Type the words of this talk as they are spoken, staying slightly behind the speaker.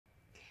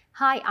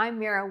Hi, I'm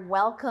Mira.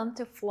 Welcome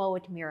to Flow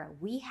with Mira.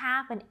 We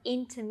have an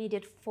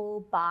intermediate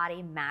full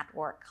body mat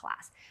work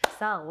class.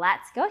 So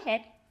let's go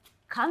ahead.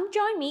 Come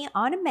join me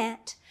on a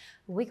mat.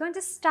 We're going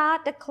to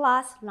start the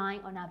class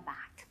lying on our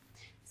back.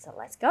 So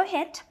let's go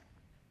ahead.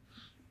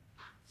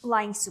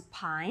 Lying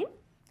supine.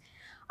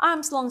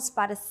 Arms long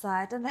by the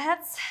side, and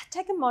let's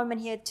take a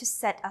moment here to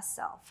set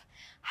ourselves.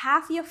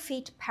 Have your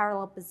feet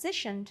parallel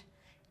positioned,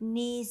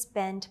 knees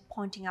bent,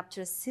 pointing up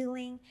to the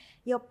ceiling,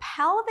 your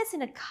pelvis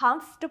in a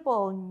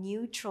comfortable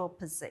neutral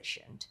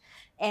position,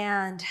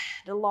 and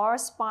the lower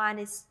spine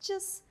is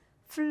just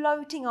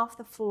floating off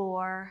the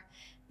floor.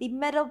 The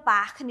middle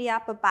back and the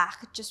upper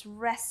back just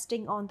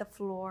resting on the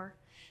floor.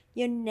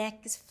 Your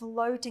neck is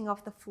floating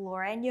off the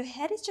floor and your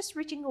head is just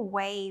reaching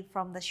away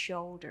from the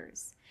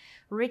shoulders.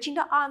 Reaching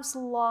the arms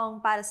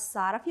long by the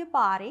side of your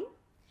body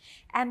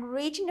and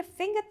reaching the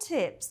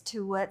fingertips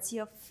towards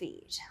your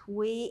feet.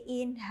 We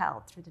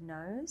inhale through the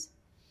nose.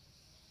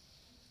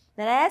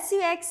 Then as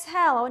you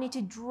exhale, I want you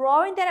to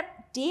draw in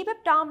that deep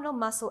abdominal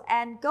muscle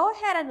and go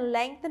ahead and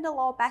lengthen the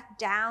lower back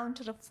down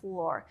to the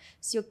floor.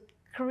 So you're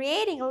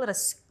creating a little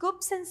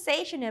scoop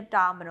sensation in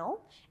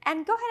abdominal.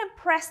 And go ahead and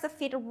press the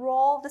feet,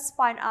 roll the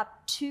spine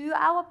up to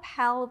our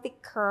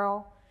pelvic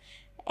curl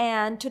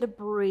and to the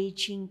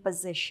breaching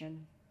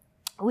position.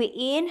 We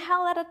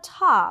inhale at the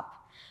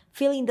top,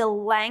 feeling the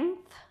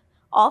length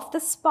of the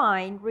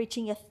spine,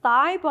 reaching your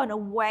thigh bone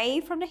away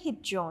from the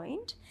hip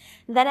joint.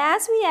 Then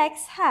as we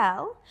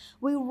exhale,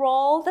 we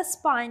roll the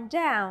spine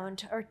down,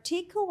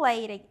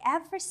 articulating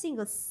every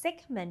single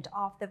segment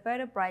of the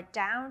vertebrae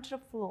down to the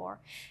floor,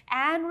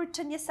 and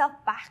return yourself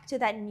back to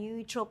that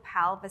neutral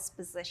pelvis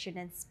position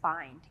and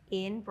spine.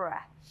 In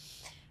breath.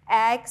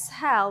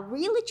 Exhale,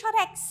 really try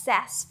to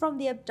access from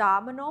the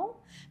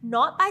abdominal,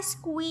 not by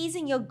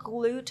squeezing your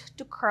glute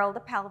to curl the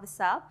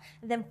pelvis up,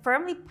 and then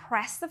firmly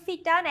press the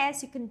feet down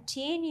as you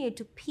continue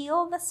to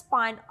peel the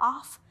spine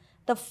off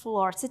the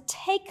floor. So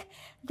take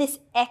this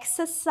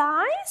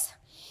exercise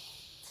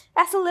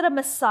as a little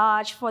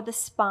massage for the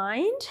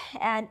spine,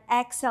 and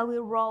exhale, we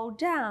roll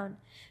down,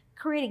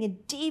 creating a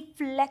deep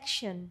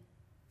flexion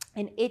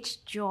in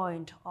each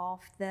joint of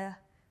the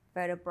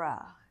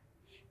vertebra.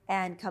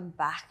 And come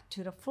back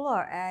to the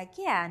floor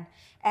again.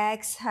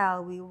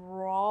 Exhale, we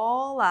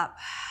roll up,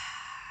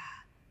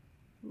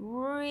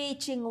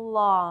 reaching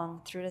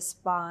long through the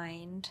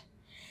spine.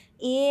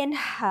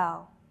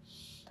 Inhale,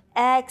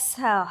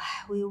 exhale,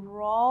 we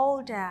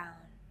roll down,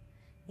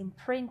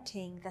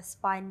 imprinting the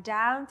spine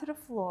down to the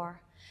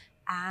floor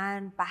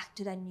and back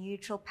to the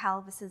neutral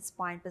pelvis and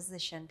spine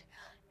position.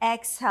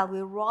 Exhale, we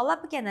roll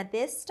up again. At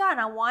this time,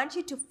 I want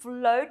you to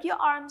float your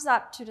arms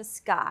up to the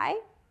sky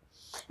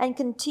and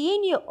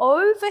continue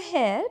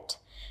overhead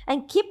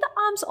and keep the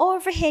arms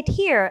overhead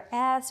here.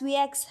 As we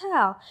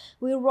exhale,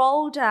 we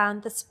roll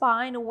down the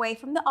spine away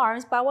from the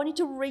arms, but I want you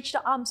to reach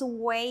the arms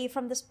away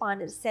from the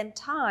spine at the same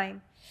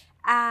time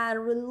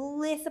and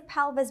release the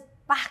pelvis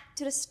back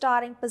to the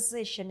starting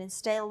position and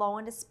stay low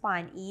in the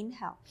spine.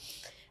 Inhale.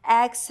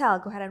 Exhale,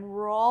 go ahead and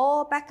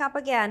roll back up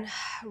again,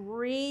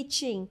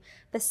 reaching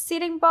the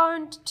sitting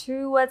bone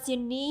towards your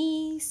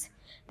knees,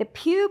 the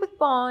pubic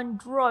bone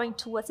drawing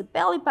towards the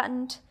belly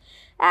button.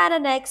 And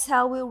then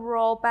exhale, we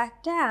roll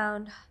back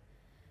down,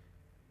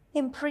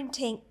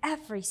 imprinting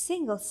every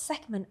single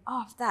segment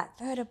of that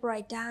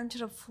vertebrae down to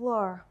the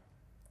floor.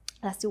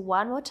 Let's do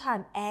one more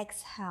time.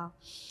 Exhale.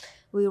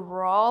 We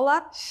roll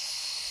up,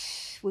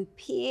 we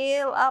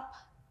peel up,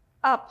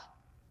 up,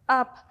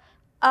 up,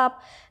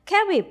 up.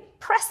 Can we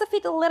press the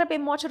feet a little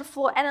bit more to the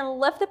floor and then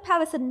lift the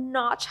pelvis a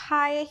notch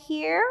higher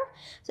here?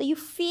 So you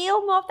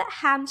feel more of the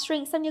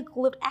hamstrings and your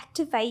glute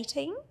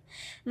activating.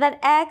 Then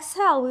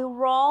exhale, we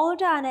roll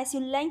down as you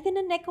lengthen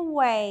the neck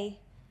away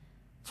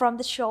from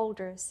the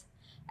shoulders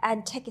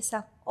and take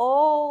yourself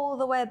all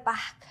the way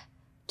back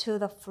to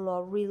the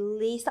floor.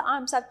 Release the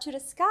arms up to the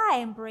sky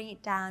and bring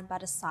it down by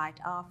the side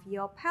of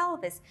your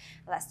pelvis.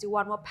 Let's do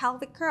one more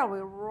pelvic curl. We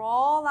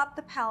roll up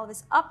the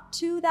pelvis up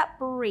to that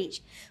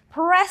breach.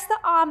 Press the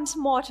arms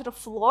more to the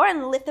floor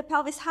and lift the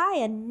pelvis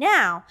higher.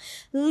 Now,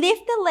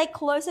 lift the leg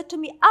closer to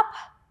me up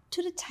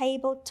to the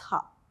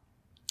tabletop.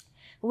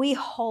 We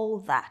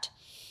hold that.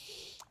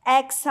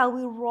 Exhale,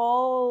 we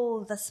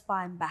roll the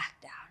spine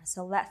back down.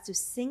 So let's do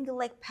single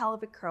leg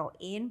pelvic curl.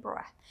 In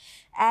breath.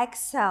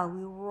 Exhale,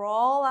 we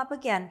roll up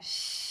again.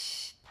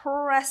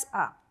 Press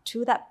up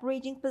to that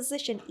breathing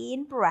position.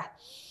 In breath.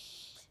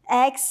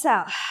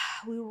 Exhale,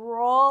 we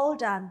roll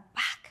down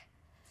back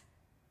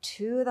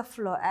to the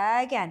floor.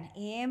 Again,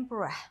 in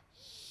breath.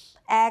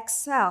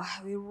 Exhale,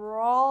 we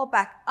roll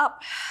back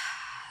up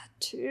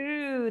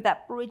to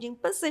that breathing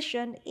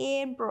position.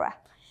 In breath.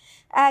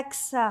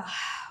 Exhale,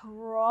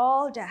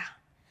 roll down.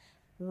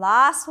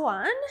 Last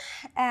one,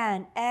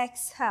 and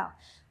exhale.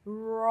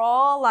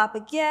 Roll up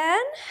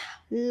again,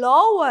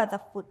 lower the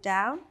foot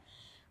down.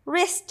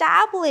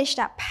 Reestablish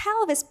that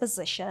pelvis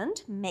position.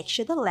 Make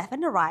sure the left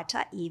and the right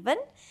are even.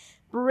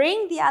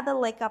 Bring the other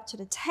leg up to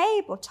the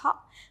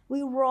tabletop.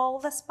 We roll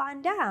the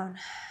spine down.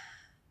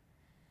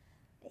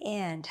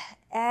 And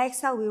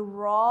exhale, we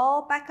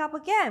roll back up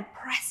again.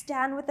 Press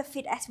down with the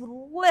feet as we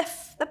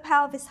lift the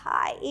pelvis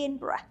high. In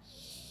breath.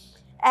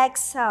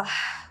 Exhale,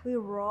 we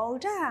roll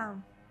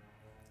down.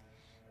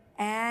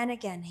 And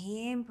again,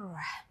 in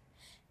breath.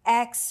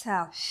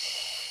 Exhale,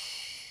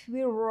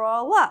 we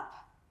roll up.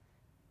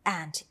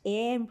 And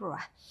in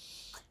breath.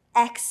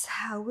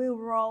 Exhale, we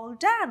roll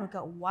down. We've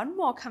got one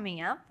more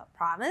coming up, I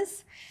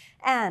promise.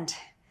 And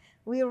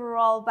we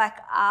roll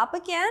back up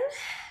again.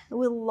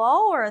 We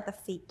lower the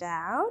feet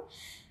down.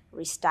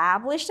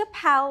 Reestablish the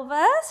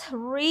pelvis,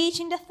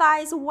 reaching the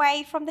thighs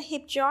away from the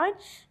hip joint.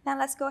 Then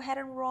let's go ahead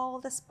and roll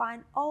the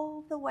spine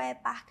all the way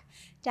back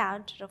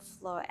down to the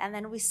floor. And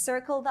then we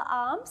circle the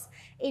arms,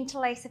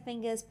 interlace the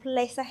fingers,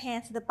 place the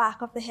hands to the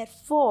back of the head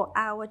for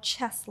our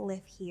chest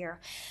lift here.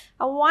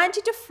 I want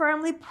you to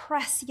firmly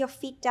press your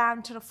feet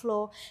down to the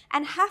floor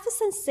and have the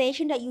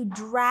sensation that you're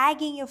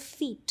dragging your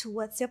feet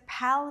towards your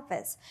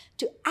pelvis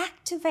to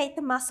activate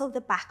the muscle of the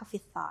back of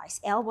your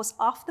thighs. Elbows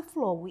off the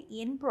floor, we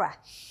in breath.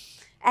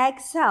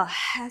 Exhale,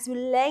 as we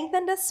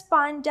lengthen the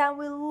spine down,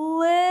 we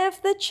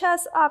lift the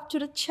chest up to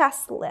the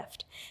chest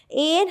lift.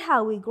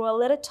 Inhale, we grow a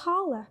little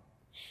taller.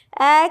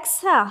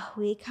 Exhale,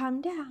 we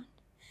come down.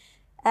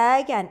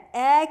 Again,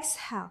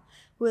 exhale,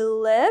 we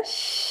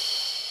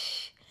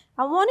lift.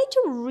 I want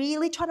you to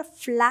really try to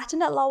flatten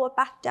that lower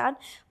back down,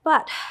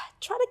 but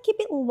try to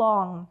keep it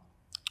long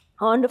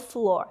on the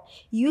floor.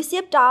 Use the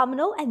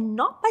abdominal and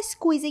not by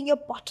squeezing your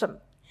bottom.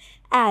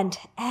 And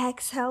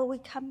exhale, we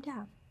come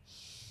down.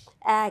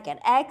 Again,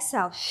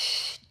 exhale,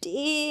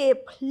 deep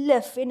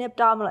lift in the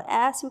abdominal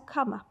as we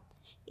come up.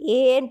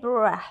 In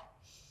breath.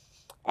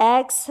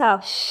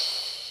 Exhale,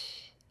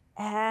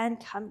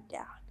 and come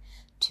down.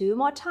 2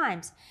 more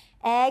times.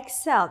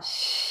 Exhale,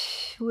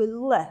 we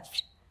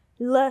lift,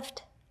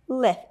 lift,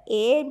 lift.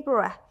 In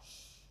breath.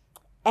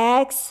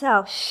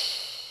 Exhale.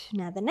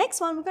 Now the next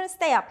one, we're going to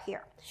stay up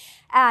here.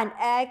 And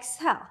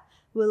exhale,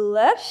 we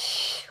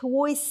lift,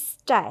 we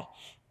stay.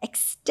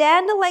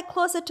 Extend the leg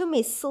closer to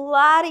me.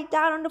 Slide it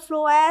down on the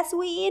floor as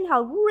we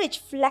inhale. Reach,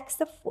 flex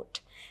the foot.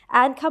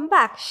 And come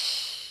back.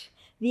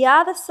 The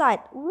other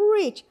side.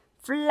 Reach,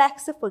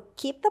 flex the foot.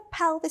 Keep the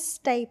pelvis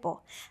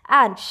stable.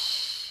 And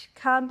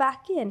come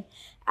back in.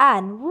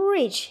 And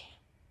reach.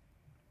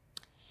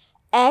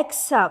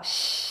 Exhale.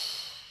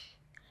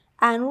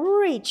 And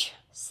reach.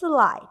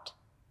 Slide.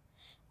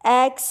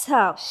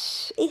 Exhale.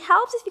 It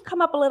helps if you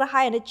come up a little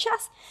higher in the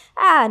chest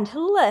and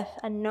lift.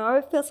 I know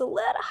it feels a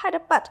little higher,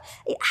 but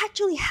it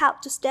actually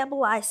helps to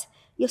stabilize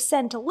your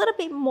center a little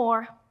bit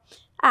more.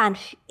 And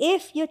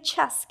if your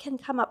chest can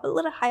come up a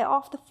little higher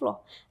off the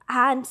floor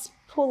and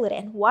pull it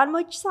in. One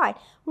more each side.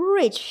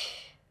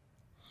 Reach.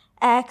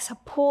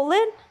 Exhale, pull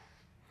in.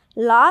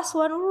 Last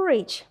one,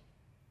 reach.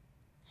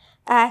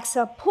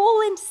 Exhale, pull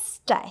in,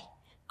 stay.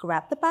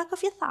 Grab the back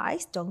of your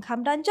thighs. Don't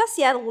come down just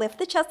yet. Lift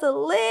the chest a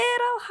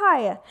little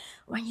higher.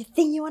 When you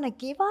think you want to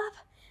give up,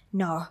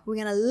 no, we're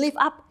going to lift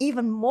up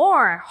even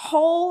more.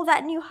 Hold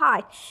that new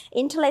height.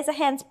 Interlace the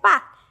hands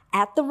back.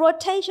 Add the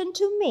rotation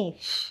to me.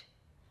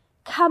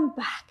 Come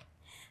back.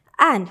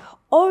 And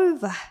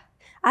over.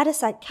 Other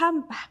side,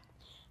 come back.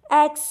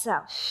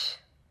 Exhale.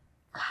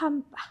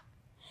 Come back.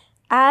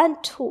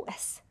 And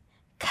twist.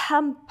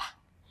 Come back.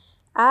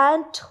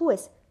 And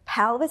twist.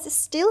 Pelvis is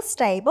still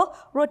stable.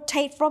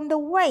 Rotate from the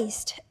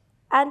waist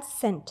and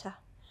center.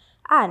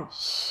 And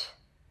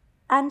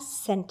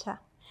center.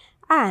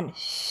 And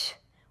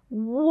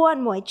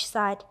one more each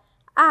side.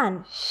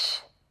 And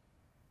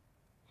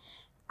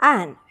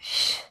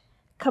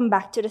come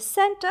back to the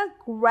center.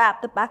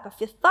 Grab the back of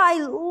your thigh.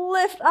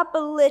 Lift up a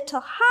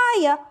little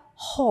higher.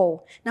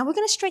 Hold. Now we're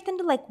going to straighten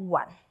the leg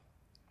 1.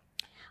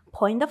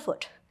 Point the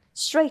foot.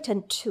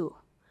 Straighten 2.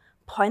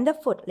 Point the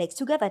foot. Legs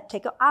together.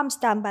 Take your arms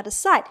down by the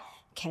side.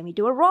 Can we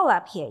do a roll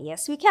up here?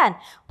 Yes, we can.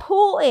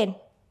 Pull in.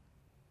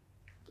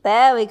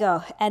 There we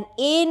go. And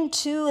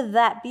into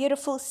that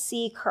beautiful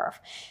C curve.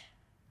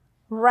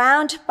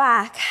 Round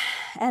back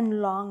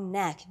and long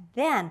neck.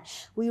 Then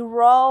we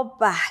roll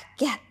back.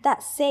 Get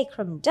that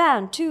sacrum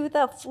down to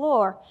the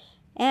floor.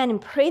 And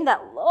bring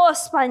that lower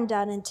spine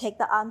down and take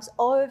the arms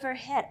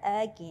overhead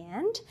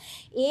again.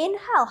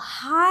 Inhale,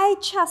 high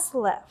chest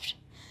lift.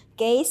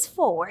 Gaze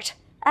forward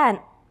and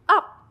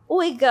up.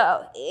 We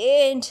go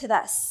into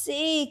that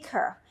C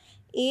curve.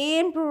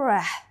 In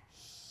breath.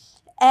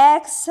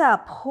 Exhale,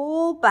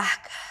 pull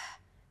back.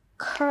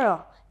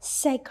 Curl,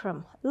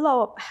 sacrum,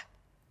 lower back.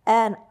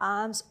 And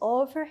arms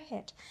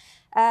overhead.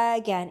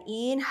 Again,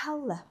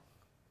 inhale, lift.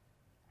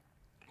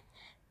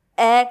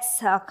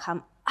 Exhale,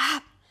 come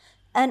up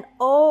and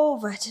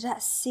over to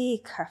that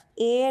C curve.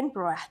 In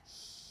breath.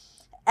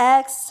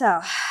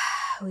 Exhale,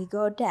 we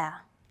go down,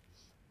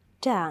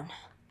 down,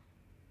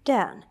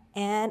 down.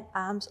 And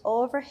arms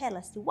overhead.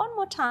 Let's do one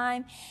more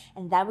time.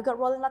 And then we got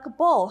rolling like a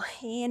ball.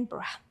 In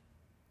breath.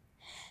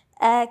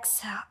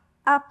 Exhale.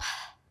 Up,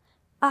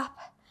 up,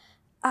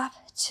 up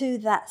to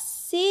that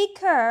C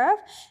curve.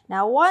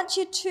 Now I want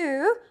you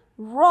to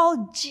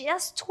roll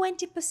just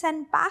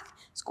 20% back.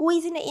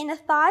 Squeezing the inner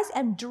thighs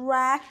and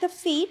drag the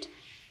feet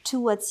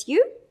towards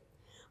you.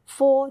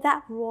 for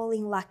that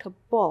rolling like a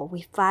ball.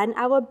 We find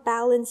our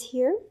balance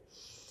here.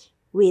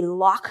 We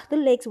lock the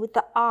legs with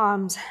the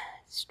arms,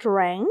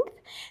 strength.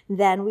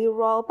 Then we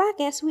roll back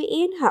as we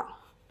inhale.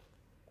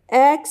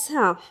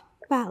 Exhale,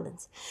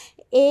 balance.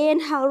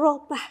 Inhale,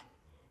 roll back.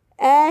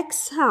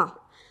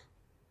 Exhale,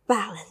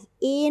 balance.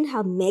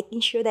 Inhale,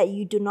 making sure that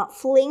you do not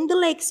fling the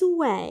legs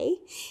away.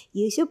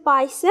 Use your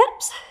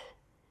biceps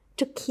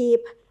to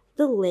keep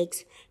the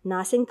legs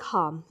nice and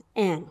calm.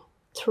 And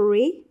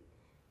 3,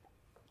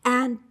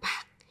 and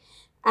back,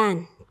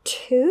 and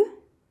 2,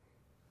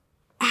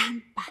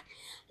 and back.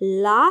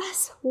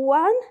 Last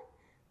one.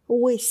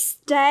 We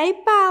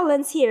stay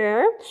balanced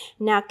here.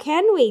 Now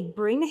can we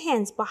bring the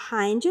hands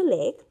behind your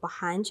leg,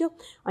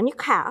 on your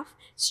calf.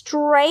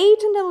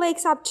 Straighten the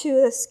legs up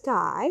to the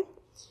sky.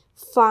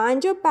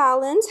 Find your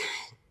balance.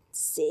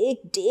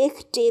 Dig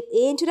deep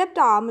into the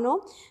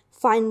abdominal.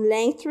 Find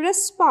length through the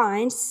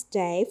spine.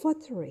 Stay for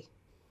 3,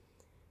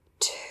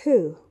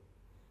 2,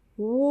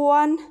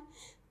 1.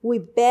 We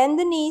bend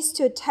the knees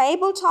to a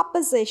tabletop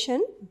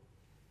position.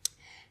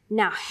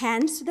 Now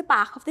hands to the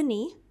back of the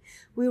knee.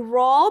 We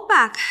roll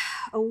back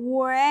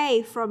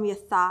away from your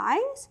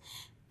thighs.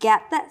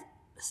 Get that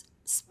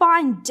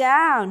spine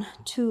down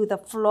to the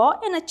floor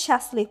in a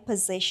chest lift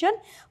position.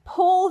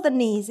 Pull the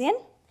knees in.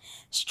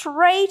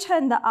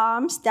 Straighten the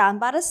arms down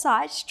by the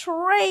side.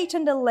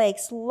 Straighten the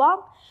legs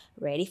long.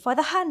 Ready for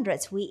the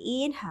hundreds. We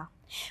inhale.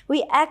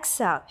 We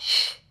exhale.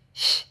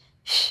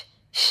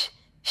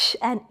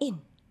 And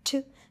in.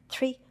 2,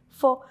 3,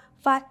 4,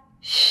 5.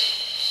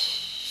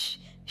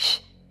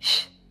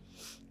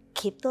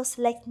 Keep those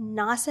legs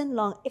nice and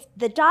long. If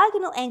the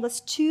diagonal angle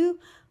is too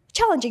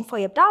challenging for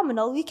your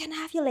abdominal, you can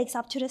have your legs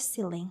up to the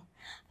ceiling.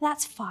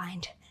 That's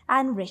fine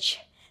and rich.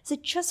 So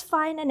just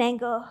find an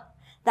angle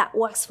that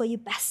works for you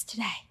best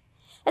today.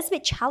 It's a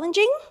bit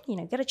challenging,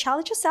 you gotta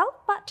challenge yourself,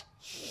 but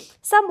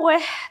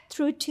somewhere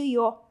through to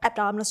your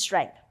abdominal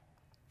strength.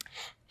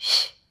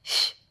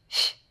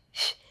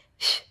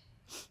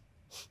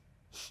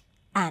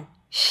 And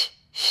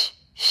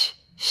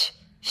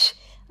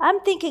I'm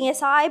thinking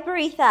as I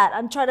breathe out,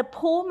 I'm trying to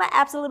pull my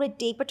abs a little bit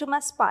deeper to my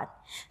spine.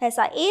 As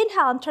I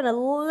inhale, I'm trying to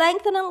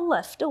lengthen and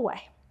lift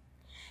away.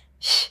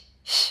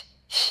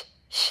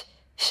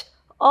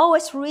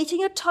 Always reaching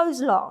your toes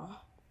long.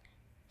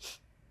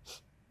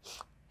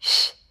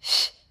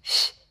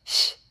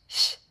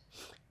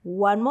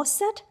 One more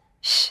set.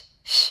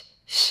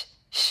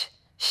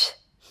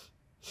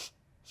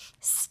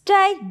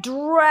 Stay,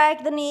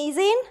 drag the knees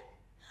in.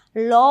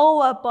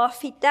 Lower both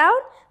feet down.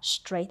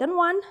 Straighten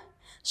 1.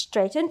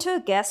 Straighten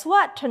 2. Guess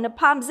what? Turn the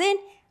palms in.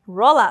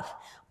 Roll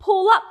up.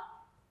 Pull up.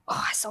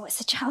 Oh, it's always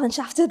a challenge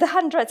after the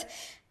hundreds.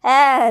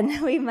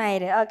 And we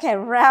made it. Okay,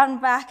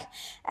 round back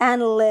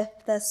and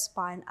lift the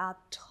spine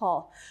up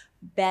tall.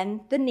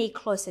 Bend the knee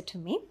closer to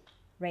me.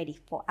 Ready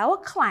for our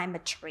climber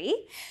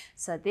tree.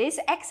 So this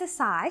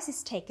exercise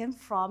is taken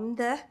from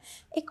the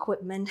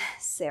equipment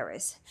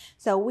series.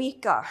 So we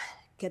go.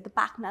 Get the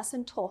back nice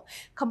and tall.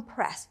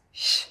 Compress.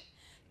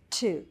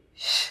 2,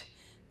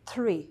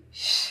 3.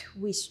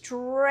 We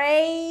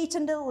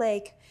straighten the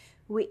leg.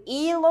 We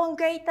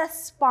elongate the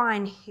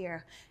spine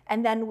here.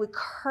 And then we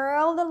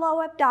curl the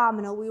lower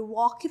abdominal. We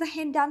walk the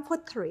hand down for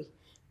 3,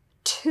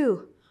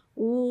 2,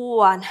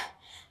 1.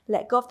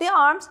 Let go of the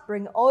arms.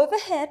 Bring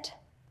overhead.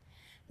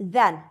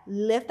 Then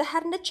lift the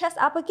head and the chest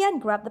up again.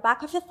 Grab the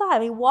back of your thigh.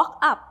 We walk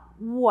up.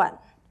 1,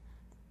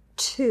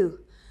 2,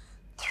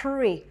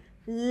 3.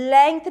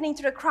 Lengthening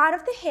through the crown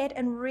of the head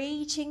and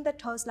reaching the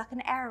toes like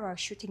an arrow,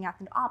 shooting up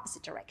in the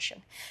opposite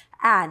direction.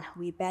 And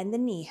we bend the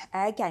knee.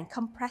 Again,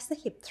 compress the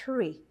hip.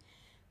 3,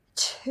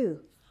 2,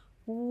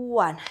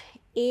 1.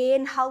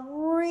 Inhale,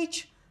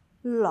 reach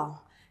long.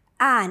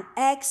 And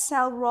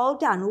exhale, roll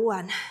down.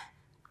 1,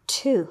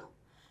 2,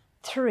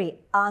 3.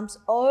 Arms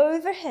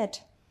overhead.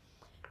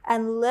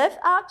 And lift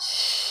up.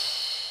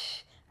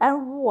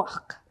 And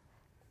walk.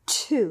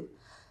 2,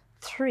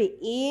 3.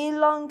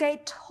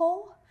 Elongate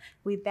tall.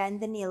 We bend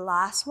the knee.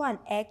 Last one.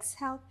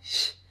 Exhale.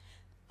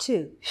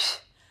 2,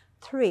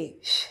 3.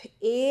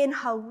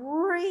 Inhale,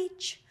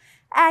 reach.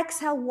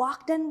 Exhale,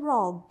 walk and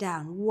roll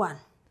down. 1,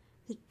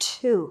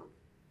 2,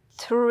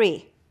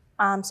 3.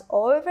 Arms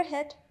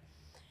overhead.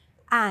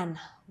 And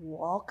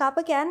walk up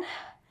again.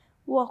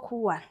 Walk.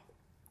 1,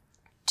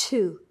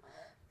 2,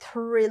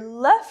 3.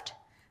 Lift.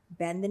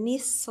 Bend the knee.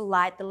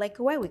 Slide the leg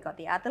away. We got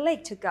the other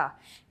leg to go.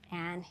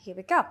 And here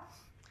we go.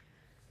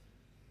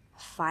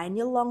 Find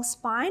your long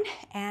spine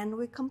and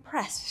we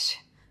compress.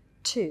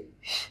 2,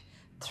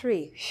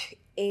 3.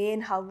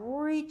 Inhale,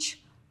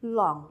 reach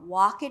long.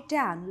 Walk it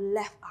down.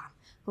 Left arm,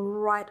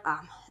 right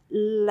arm,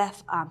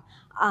 left arm.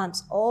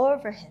 Arms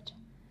overhead.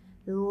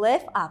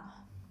 Lift up.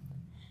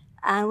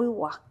 And we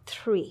walk.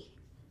 3,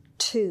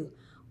 2,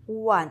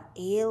 1.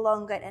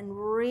 Elongate and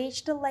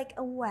reach the leg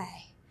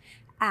away.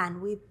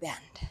 And we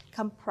bend.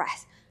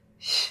 Compress.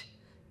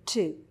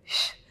 2,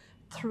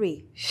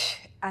 3.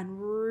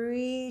 And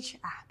reach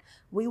out.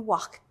 We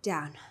walk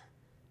down.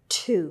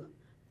 2,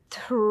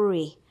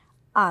 3.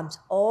 Arms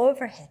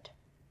overhead.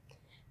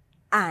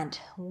 And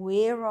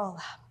we roll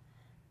up.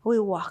 We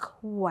walk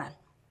 1,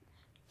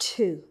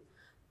 2,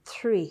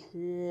 3.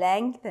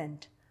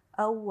 Lengthened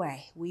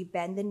away. We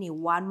bend the knee.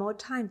 One more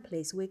time,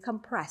 please. We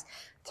compress.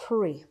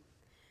 3,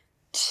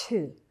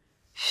 2,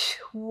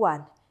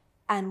 1.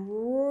 And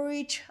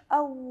reach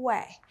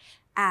away.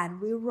 And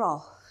we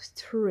roll.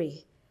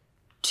 3,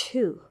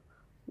 2,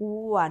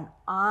 1.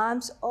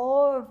 Arms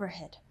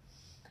overhead.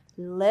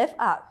 Lift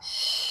up.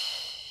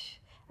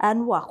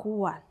 And walk.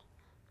 1,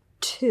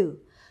 2.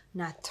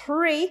 Now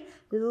 3.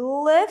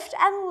 Lift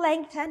and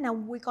lengthen. Now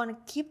we're going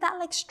to keep that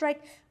leg straight.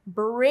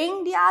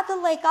 Bring the other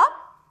leg up.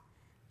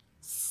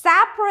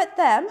 Separate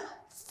them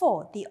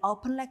for the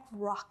open leg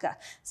rocker.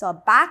 So our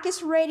back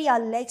is ready. Our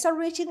legs are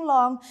reaching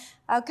long.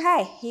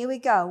 Okay, here we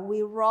go.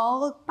 We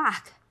roll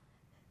back.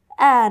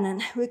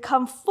 And we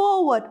come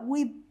forward.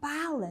 We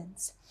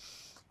balance.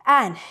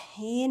 And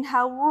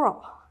inhale,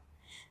 roll.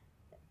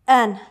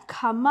 And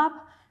come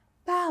up,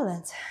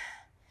 balance.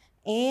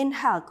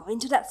 Inhale, go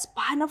into that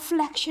spinal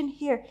flexion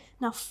here.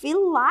 Now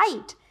feel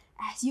light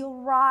as you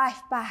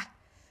arrive back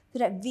to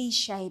that V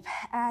shape.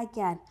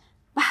 Again,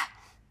 back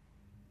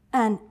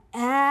and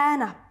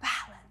a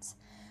balance.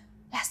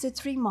 Let's do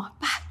 3 more.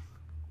 Back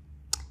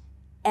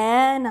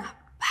and a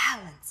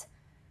balance.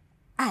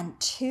 And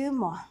 2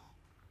 more.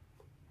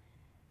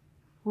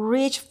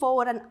 Reach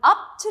forward and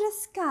up to the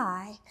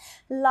sky.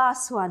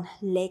 Last one.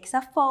 Legs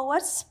are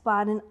forward,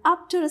 spine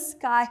up to the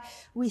sky.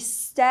 We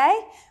stay.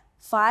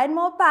 Find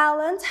more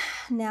balance.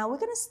 Now we're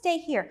going to stay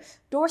here.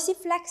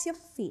 Dorsiflex your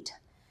feet.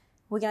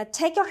 We're going to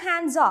take your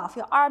hands off,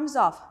 your arms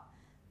off.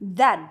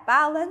 Then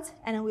balance,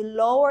 and then we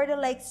lower the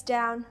legs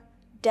down,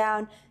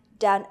 down,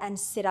 down, and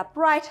sit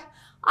upright.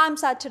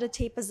 Arms out to the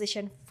T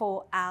position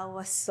for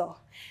our soul.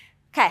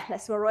 Okay,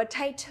 let's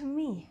rotate to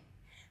me.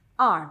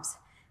 Arms,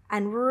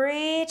 and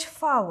reach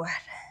forward.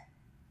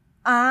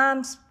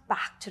 Arms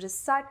back to the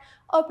side.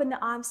 Open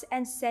the arms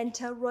and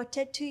center.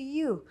 Rotate to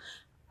you.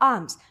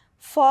 Arms.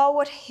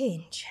 Forward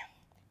hinge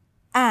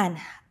and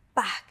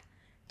back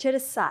to the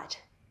side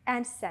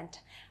and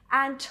center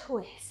and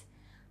twist.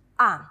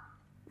 Arm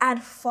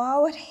and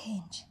forward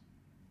hinge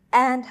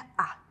and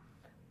up.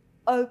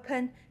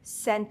 Open,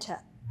 center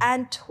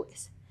and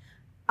twist.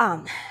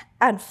 Arm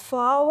and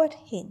forward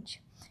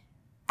hinge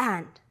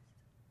and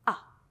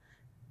up.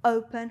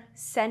 Open,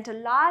 center.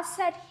 Last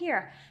set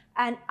here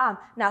and arm.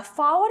 Now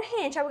forward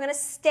hinge. I'm going to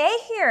stay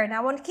here and I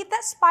want to keep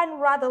that spine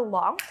rather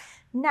long.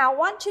 Now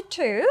 1 to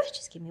 2,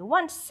 just give me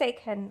 1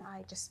 second.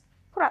 I just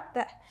put up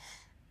the,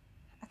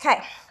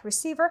 okay,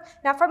 receiver.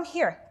 Now from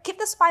here, keep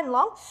the spine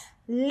long,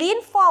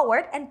 lean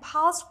forward and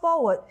pulse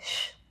forward.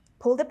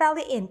 Pull the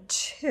belly in.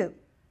 2,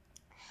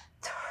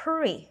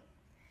 3,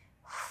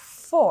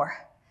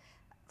 4,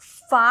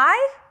 5.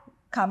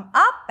 Come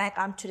up, back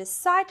arm to the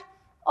side.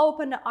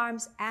 Open the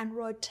arms and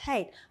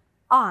rotate.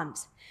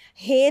 Arms,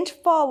 hinge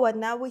forward.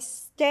 Now we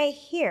stay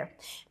here.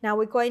 Now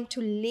we're going to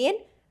lean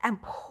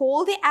and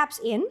pull the abs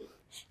in.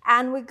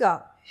 And we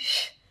go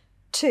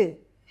 2,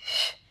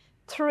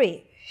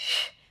 3,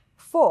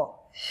 4,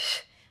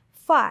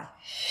 5.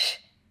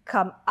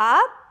 Come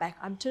up, back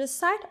arm to the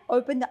side,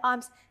 open the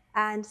arms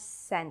and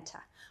center.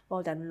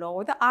 Well done.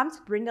 Lower the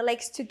arms, bring the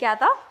legs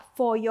together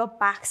for your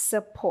back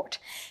support.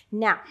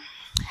 Now,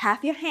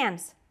 have your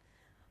hands,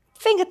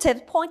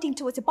 fingertips pointing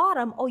towards the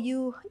bottom, or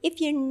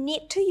if you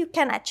need to, you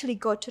can actually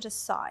go to the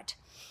side.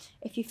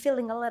 If you're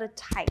feeling a little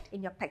tight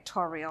in your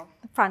pectoral,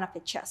 the front of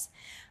your chest.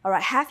 All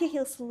right, have your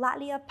heels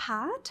slightly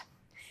apart.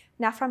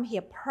 Now from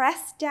here,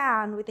 press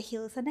down with the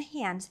heels and the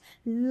hands.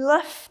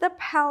 Lift the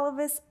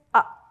pelvis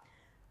up.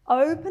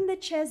 Open the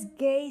chest,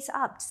 gaze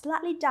up,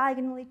 slightly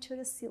diagonally to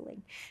the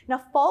ceiling.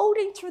 Now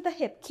folding through the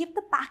hip, keep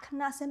the back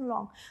nice and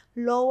long.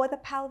 Lower the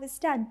pelvis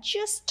down,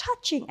 just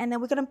touching, and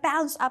then we're gonna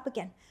bounce up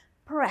again.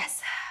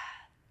 Press.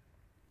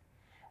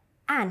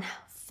 And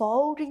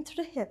folding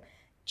through the hip,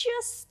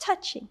 just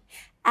touching.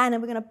 And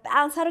then we're going to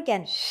bounce out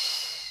again.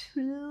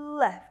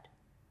 Left.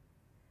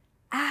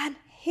 And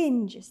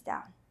hinges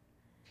down.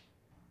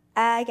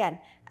 Again.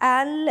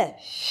 And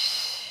lift.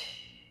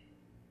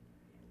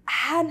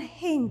 And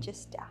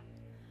hinges down.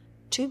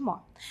 2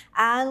 more.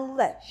 And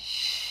lift.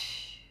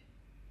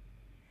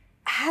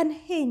 And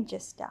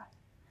hinges down.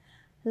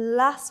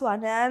 Last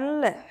one.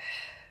 And lift.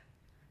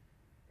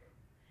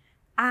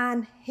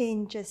 And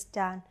hinges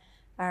down.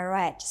 All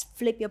right, just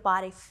flip your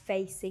body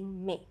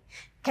facing me.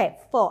 Okay,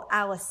 for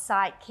our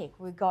side kick,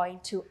 we're going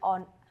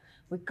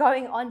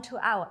on to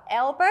our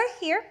elbow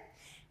here.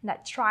 In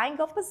that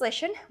triangle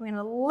position, we're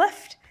gonna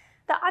lift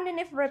the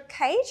underneath rib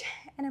cage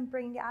and then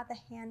bring the other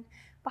hand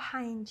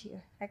behind you,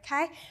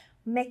 okay?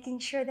 Making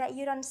sure that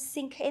you don't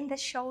sink in the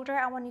shoulder.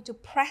 I want you to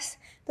press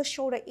the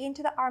shoulder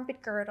into the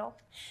armpit girdle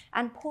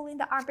and pulling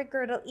the armpit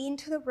girdle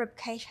into the rib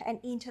cage and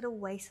into the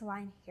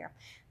waistline here.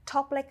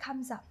 Top leg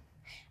comes up.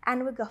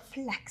 And we go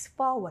flex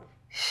forward.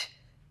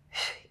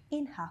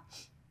 Inhale.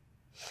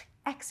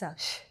 Exhale.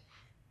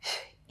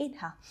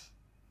 Inhale.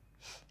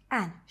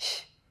 And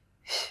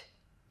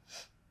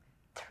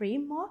 3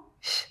 more.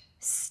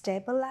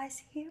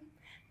 Stabilize here.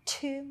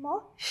 2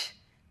 more.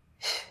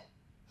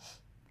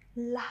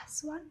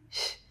 Last one.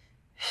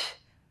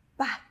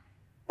 Back,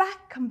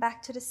 come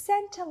back to the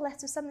center.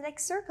 Let's do some leg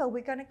circle.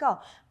 We're gonna go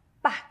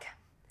back,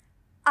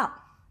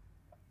 up,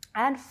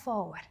 and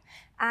forward,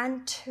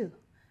 and 2,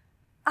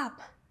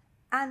 up,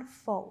 and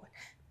forward,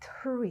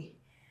 3.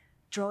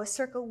 Draw a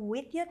circle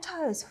with your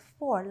toes,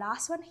 4.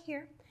 Last one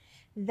here.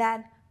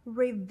 Then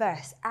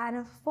reverse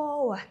and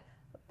forward,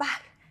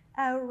 back,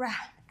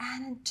 around,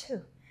 and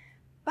 2,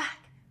 back,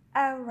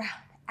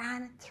 around,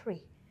 and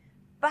 3,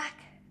 back,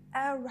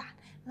 around,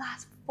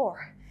 last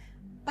 4,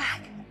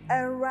 back,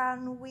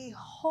 around, we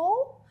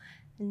hold.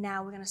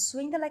 Now we're gonna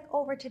swing the leg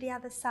over to the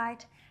other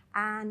side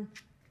and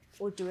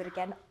we'll do it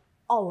again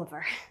all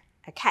over.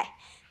 Okay,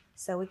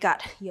 so we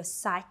got your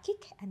side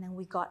kick and then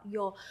we got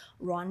your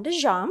rond de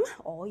jambe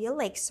or your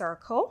leg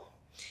circle.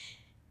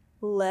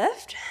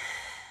 Lift,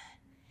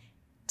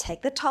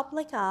 take the top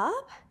leg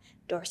up,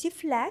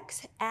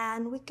 dorsiflex,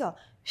 and we go.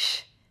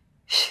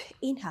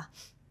 Inhale,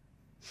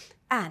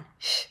 and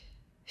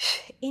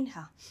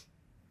inhale.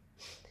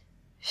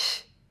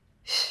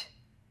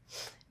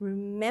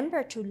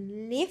 Remember to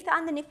lift the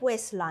underneath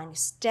waistline,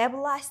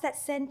 stabilize that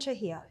center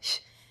here.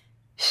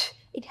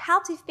 It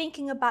helps you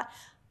thinking about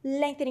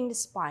lengthening the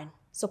spine.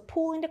 So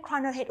pulling the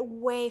crown of the head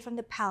away from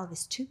the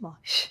pelvis. 2 more.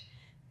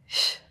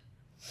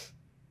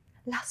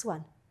 Last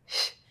one.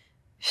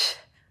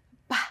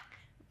 Back,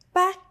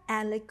 back,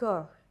 and let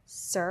go.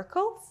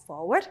 Circle,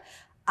 forward,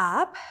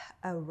 up,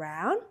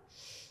 around,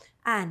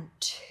 and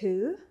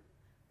 2,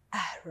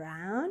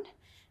 around,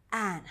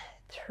 and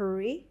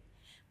 3,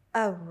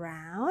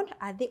 around.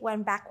 I did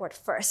one backward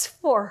first,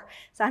 4.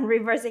 So I'm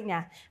reversing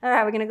now. All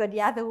right, we're gonna go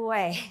the other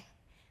way.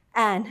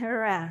 And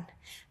around,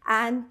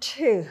 and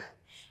 2.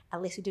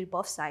 At least we do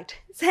both sides.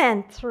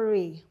 And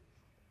 3,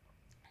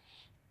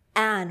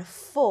 and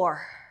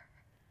 4.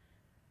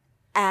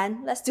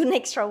 And let's do an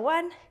extra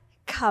 1.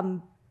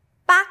 Come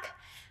back,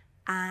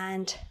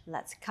 and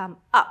let's come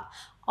up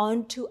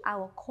onto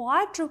our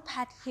quadruped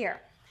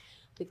here.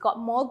 We got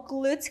more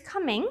glutes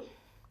coming.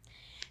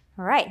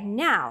 All right,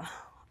 now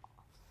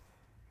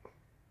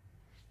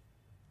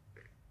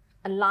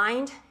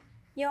align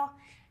your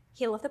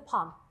heel of the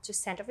palm to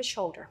center of the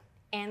shoulder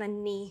and the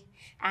knee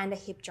and the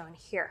hip joint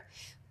here.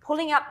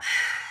 Pulling up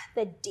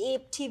the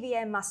deep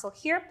TVA muscle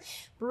here.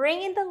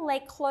 Bringing the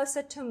leg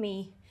closer to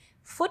me.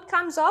 Foot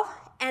comes off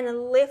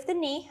and lift the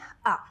knee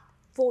up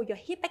for your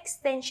hip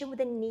extension with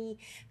the knee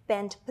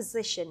bent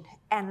position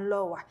and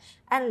lower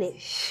and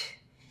lift.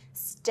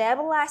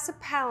 Stabilize the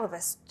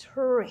pelvis.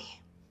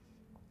 3.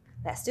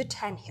 Let's do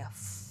 10 here.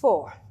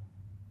 4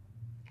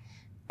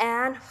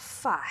 and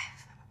 5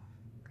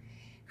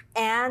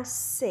 and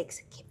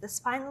 6. Keep the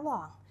spine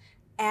long.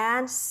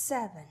 And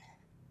 7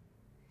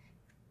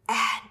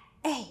 and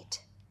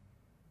 8.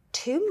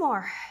 2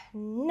 more.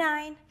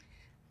 9.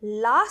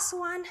 Last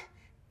one.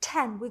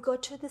 10. We go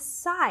to the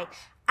side.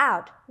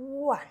 Out.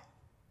 1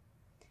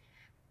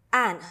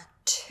 and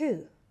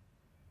 2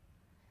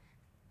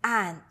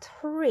 and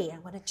 3.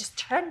 I'm going to just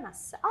turn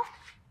myself.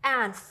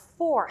 And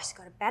 4. So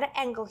got a better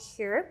angle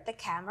here. The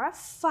camera.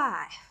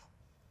 5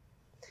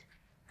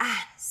 and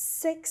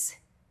 6.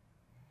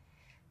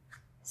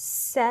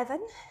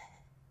 7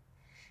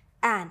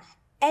 and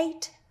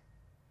 8.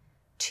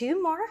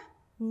 2 more.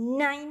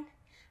 9.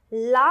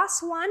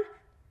 Last one.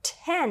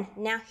 10.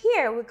 Now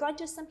here we're going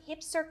to do some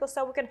hip circles.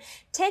 So we're going to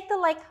take the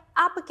leg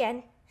up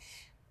again,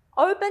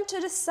 open to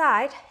the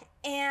side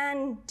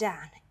and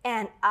down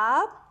and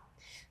up,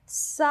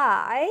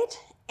 side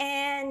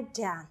and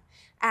down.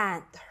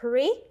 And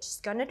 3,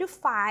 just gonna do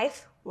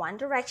 5, one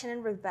direction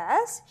and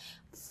reverse.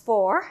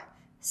 4,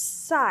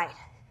 side.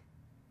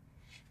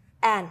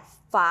 And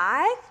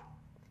 5,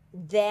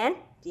 then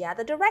the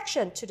other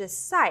direction to the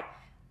side,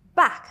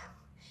 back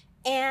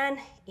and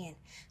in.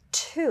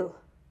 2,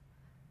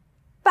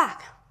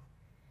 back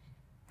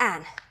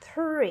and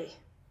 3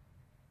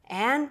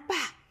 and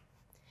back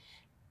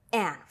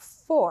and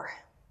 4,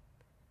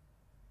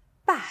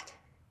 back.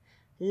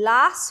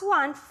 Last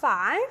one,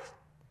 5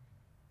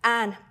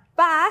 and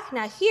back.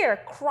 Now here,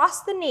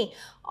 cross the knee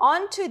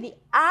onto the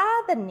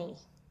other knee,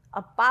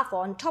 above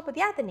or on top of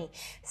the other knee.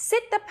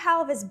 Sit the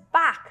pelvis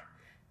back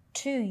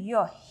to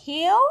your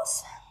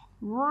heels.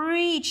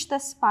 Reach the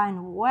spine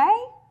away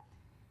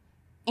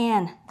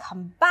and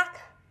come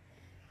back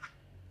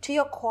to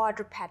your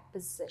quadruped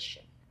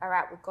position. All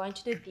right, we're going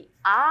to do the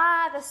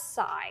other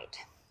side.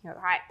 All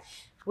right,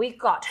 we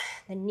got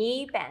the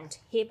knee bend,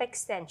 hip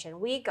extension.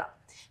 We go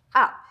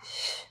up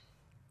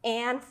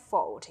and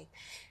folding,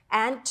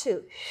 and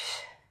 2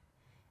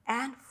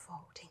 and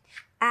folding,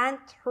 and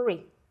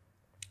 3.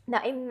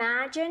 Now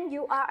imagine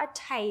you are a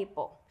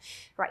table,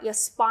 right? Your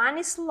spine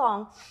is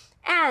long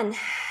and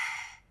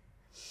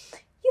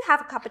you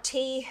have a cup of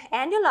tea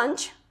and your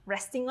lunch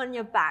resting on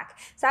your back.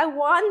 So I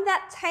want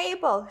that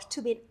table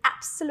to be in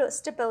absolute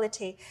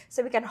stability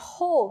so we can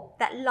hold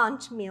that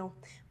lunch meal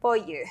for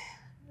you.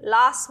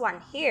 Last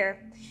one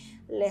here,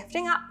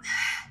 lifting up,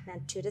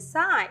 then to the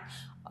side,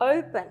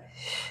 open,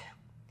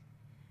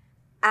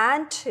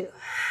 and 2,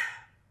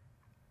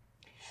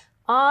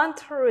 on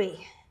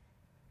 3,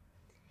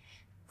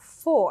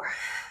 4,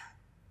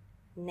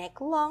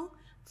 neck long,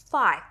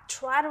 5.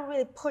 Try to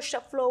really push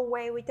the floor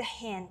away with the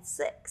hands.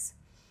 6,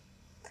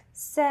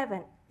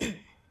 7,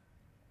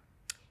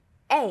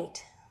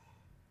 8.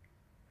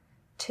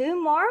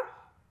 2 more.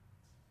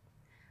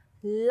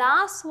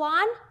 Last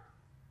one.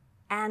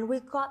 And we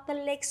got the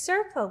leg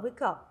circle. We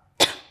go,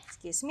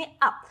 excuse me,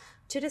 up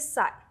to the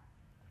side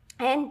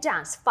and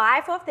down.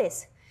 5 of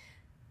this.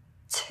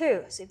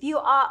 2. So if you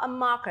are a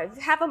marker, if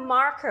you have a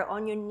marker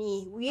on your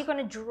knee, we're going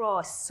to draw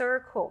a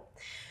circle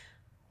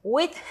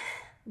with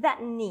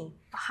that knee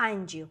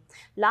behind you.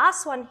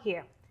 Last one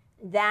here.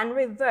 Then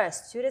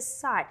reverse to the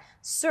side.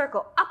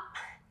 Circle up,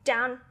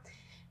 down,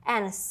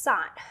 and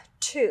side.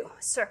 2.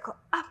 Circle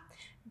up,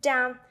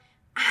 down,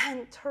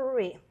 and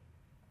 3.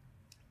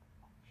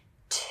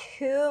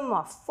 2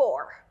 more.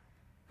 4.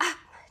 Up,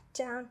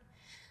 down,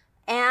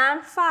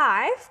 and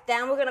 5.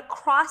 Then we're going to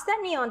cross that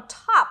knee on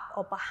top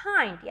or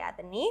behind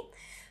the knee.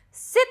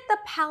 Sit the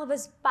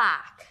pelvis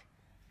back.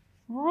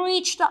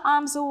 Reach the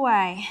arms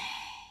away.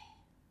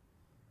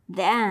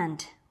 Then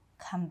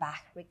come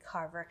back,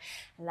 recover.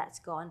 Let's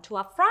go onto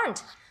our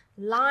front.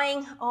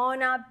 Lying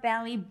on our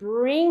belly,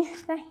 bring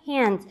the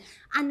hands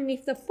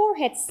underneath the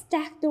forehead.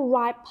 Stack the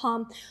right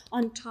palm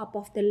on top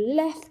of the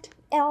left,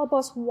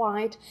 elbows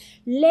wide,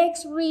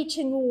 legs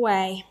reaching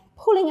away.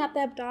 Pulling up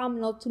the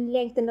abdominal to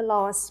lengthen the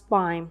lower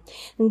spine.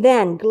 And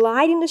then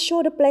gliding the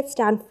shoulder blades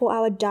down for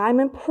our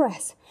diamond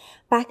press.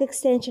 Back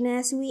extension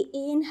as we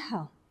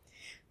inhale.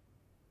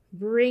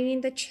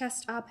 Bringing the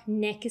chest up,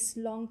 neck is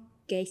long,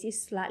 gaze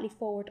is slightly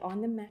forward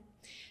on the mat.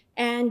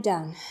 And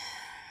down.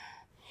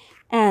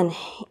 And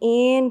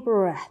in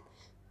breath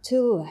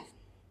to lift.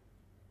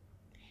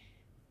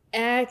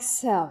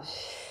 Exhale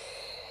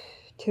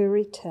to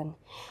return.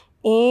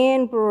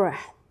 In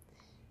breath,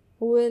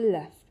 we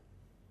lift.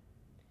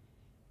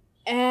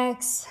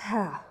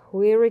 Exhale,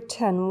 we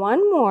return.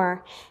 One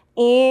more.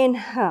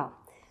 Inhale,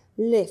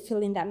 lift,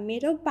 feeling that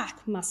middle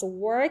back muscle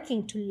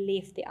working to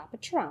lift the upper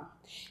trunk.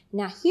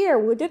 Now here,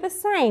 we'll do the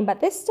same,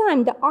 but this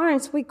time the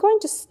arms, we're going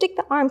to stick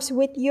the arms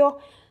with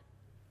your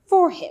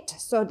forehead.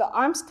 So the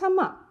arms come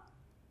up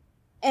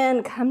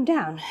and come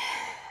down.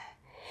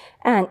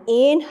 And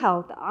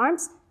inhale, the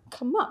arms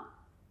come up.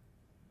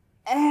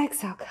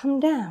 Exhale, come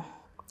down.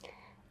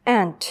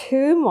 And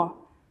 2 more.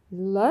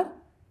 Lift.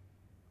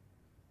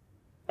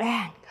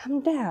 And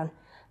come down.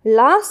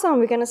 Last one,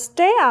 we're going to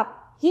stay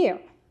up here.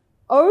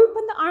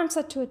 Open the arms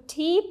up to a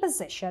T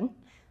position.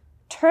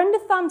 Turn the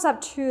thumbs up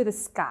to the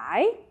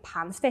sky,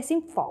 palms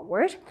facing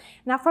forward.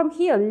 Now from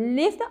here,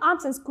 lift the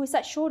arms and squeeze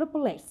that shoulder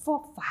blade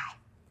for 5.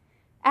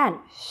 And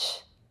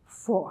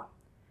 4,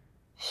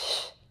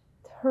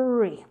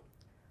 3,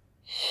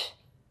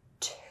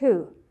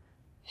 2,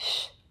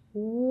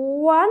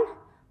 1.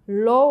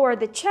 Lower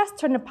the chest,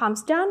 turn the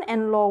palms down,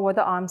 and lower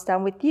the arms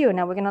down with you.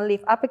 Now we're going to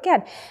lift up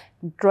again.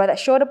 Draw that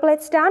shoulder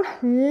blades down,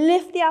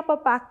 lift the upper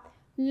back,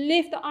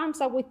 lift the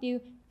arms up with you,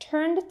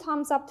 turn the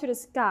thumbs up to the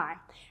sky,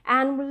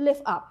 and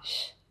lift up.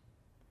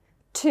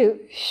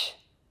 2,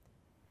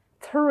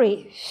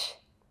 3,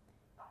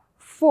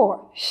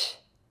 4.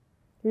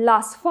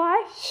 Last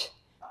 5.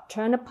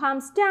 Turn the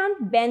palms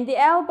down, bend the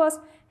elbows,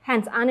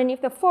 hands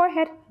underneath the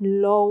forehead,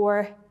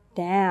 lower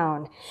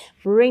down.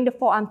 Bring the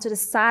forearm to the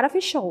side of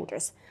your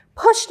shoulders.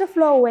 Push the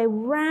floor away,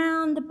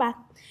 round the back.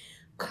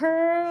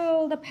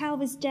 Curl the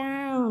pelvis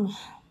down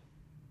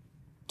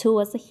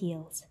towards the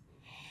heels.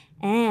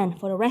 And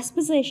for the rest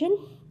position,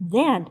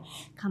 then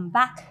come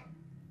back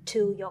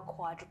to your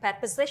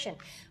quadruped position.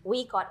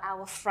 We got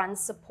our front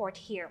support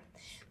here.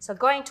 So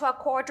going to our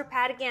quadruped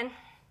again.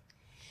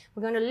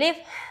 We're going to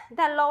lift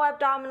that lower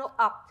abdominal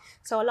up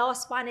so our lower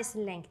spine is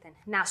lengthened.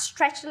 Now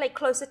stretch the leg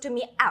closer to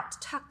me,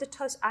 out. Tuck the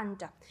toes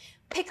under.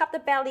 Pick up the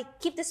belly,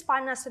 keep the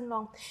spine nice and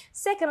long.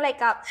 Second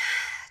leg up,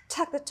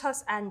 tuck the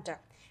toes under.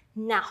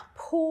 Now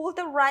pull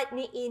the right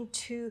knee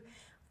into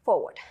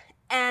forward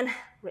and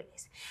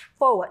release.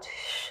 Forward,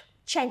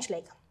 change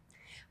leg.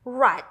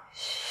 Right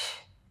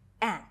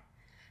and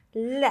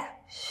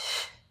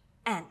left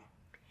and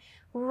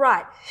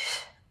right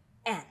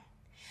and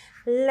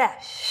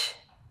left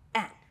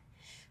and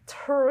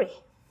 3,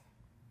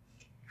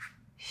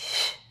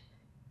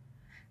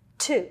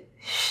 2,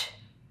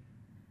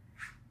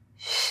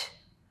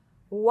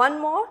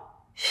 1 more.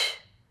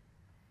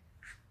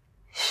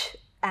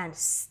 And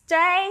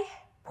stay,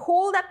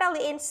 pull that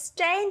belly in,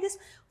 stay in this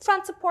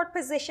front support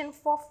position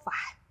for 5,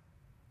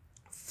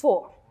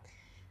 4,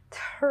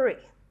 3,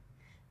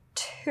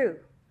 2,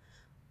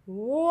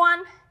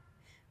 1.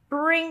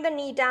 Bring the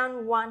knee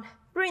down, 1.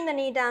 Bring the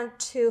knee down,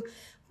 2.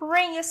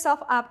 Bring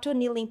yourself up to a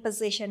kneeling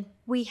position.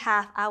 We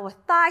have our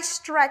thigh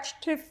stretch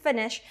to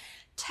finish.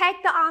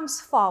 Take the arms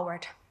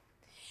forward.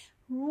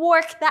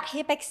 Work that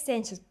hip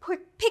extension.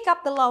 Pick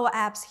up the lower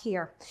abs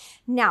here.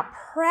 Now,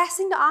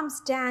 pressing the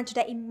arms down to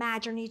the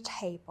imaginary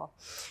table.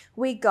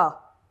 We go.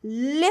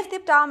 Lift the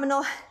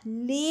abdominal,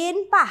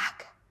 lean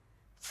back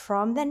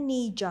from the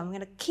knee joint. We're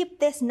going to keep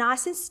this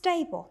nice and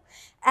stable.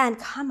 And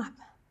come up.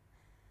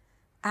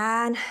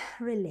 And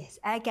release.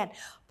 Again,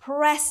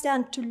 press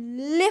down to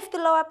lift the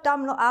lower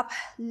abdominal up.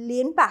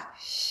 Lean back.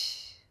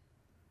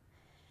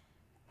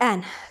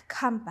 And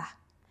come back.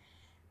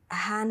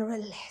 And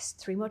release.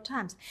 3 more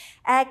times.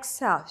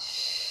 Exhale.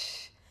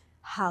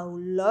 How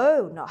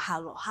low, not how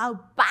low, how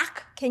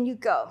back can you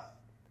go?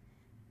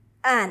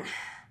 And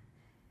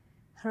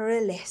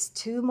release.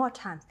 2 more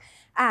times.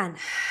 And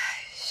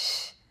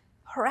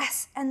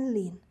press and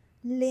lean.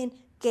 Lean,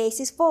 gaze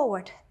is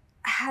forward.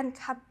 And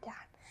come down.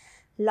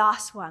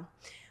 Last one.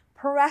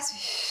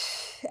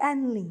 Press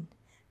and lean.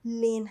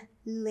 Lean,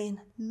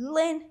 lean,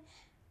 lean.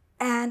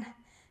 And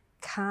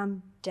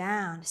come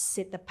down.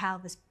 Sit the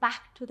pelvis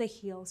back to the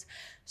heels.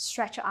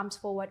 Stretch your arms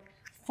forward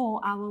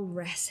for our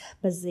rest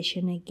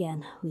position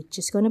again. We're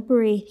just going to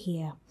breathe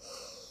here.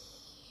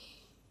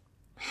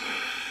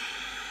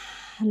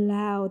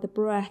 Allow the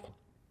breath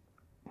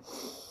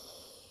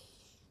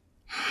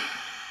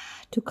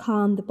to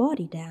calm the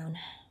body down,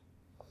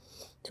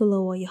 to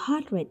lower your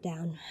heart rate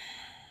down.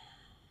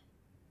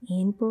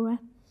 In breath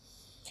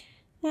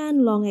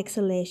and long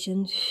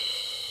exhalation.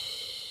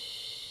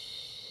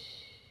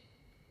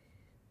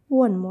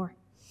 One more.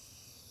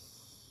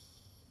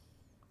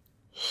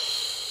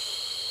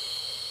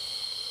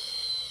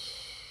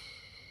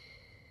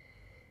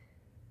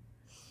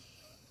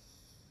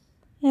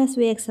 As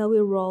we exhale, we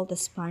roll the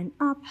spine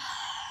up,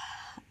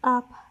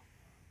 up,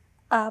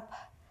 up,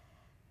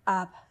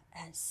 up,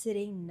 and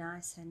sitting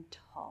nice and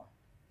tall.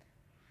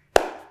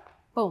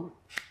 Boom.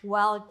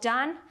 Well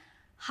done.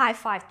 High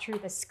five through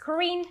the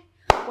screen.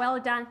 Well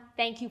done.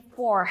 Thank you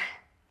for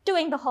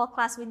doing the whole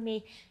class with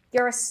me.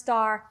 You're a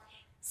star.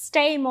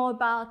 Stay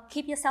mobile.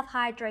 Keep yourself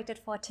hydrated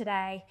for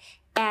today.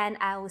 And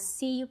I will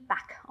see you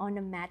back on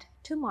the mat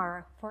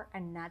tomorrow for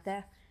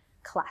another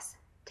class.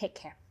 Take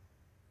care.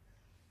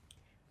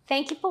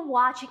 Thank you for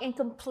watching and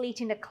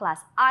completing the class.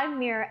 I'm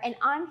Mira and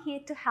I'm here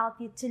to help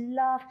you to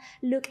love,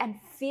 look and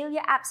feel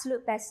your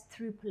absolute best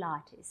through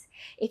Pilates.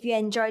 If you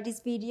enjoyed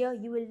this video,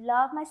 you will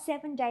love my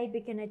 7-day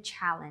beginner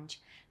challenge.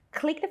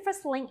 Click the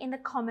first link in the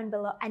comment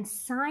below and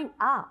sign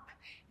up.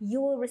 You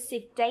will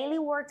receive daily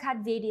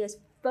workout videos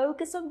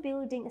focused on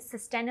building a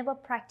sustainable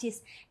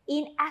practice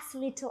in as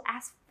little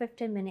as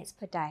 15 minutes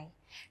per day.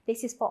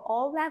 This is for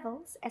all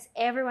levels, as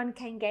everyone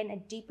can gain a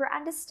deeper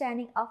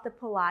understanding of the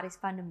Pilates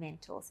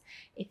fundamentals.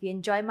 If you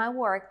enjoy my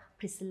work,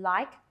 please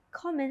like,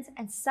 comment,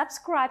 and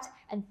subscribe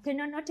and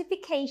turn on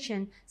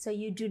notification so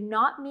you do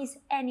not miss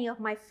any of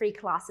my free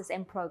classes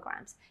and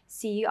programs.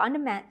 See you on the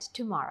mat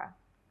tomorrow.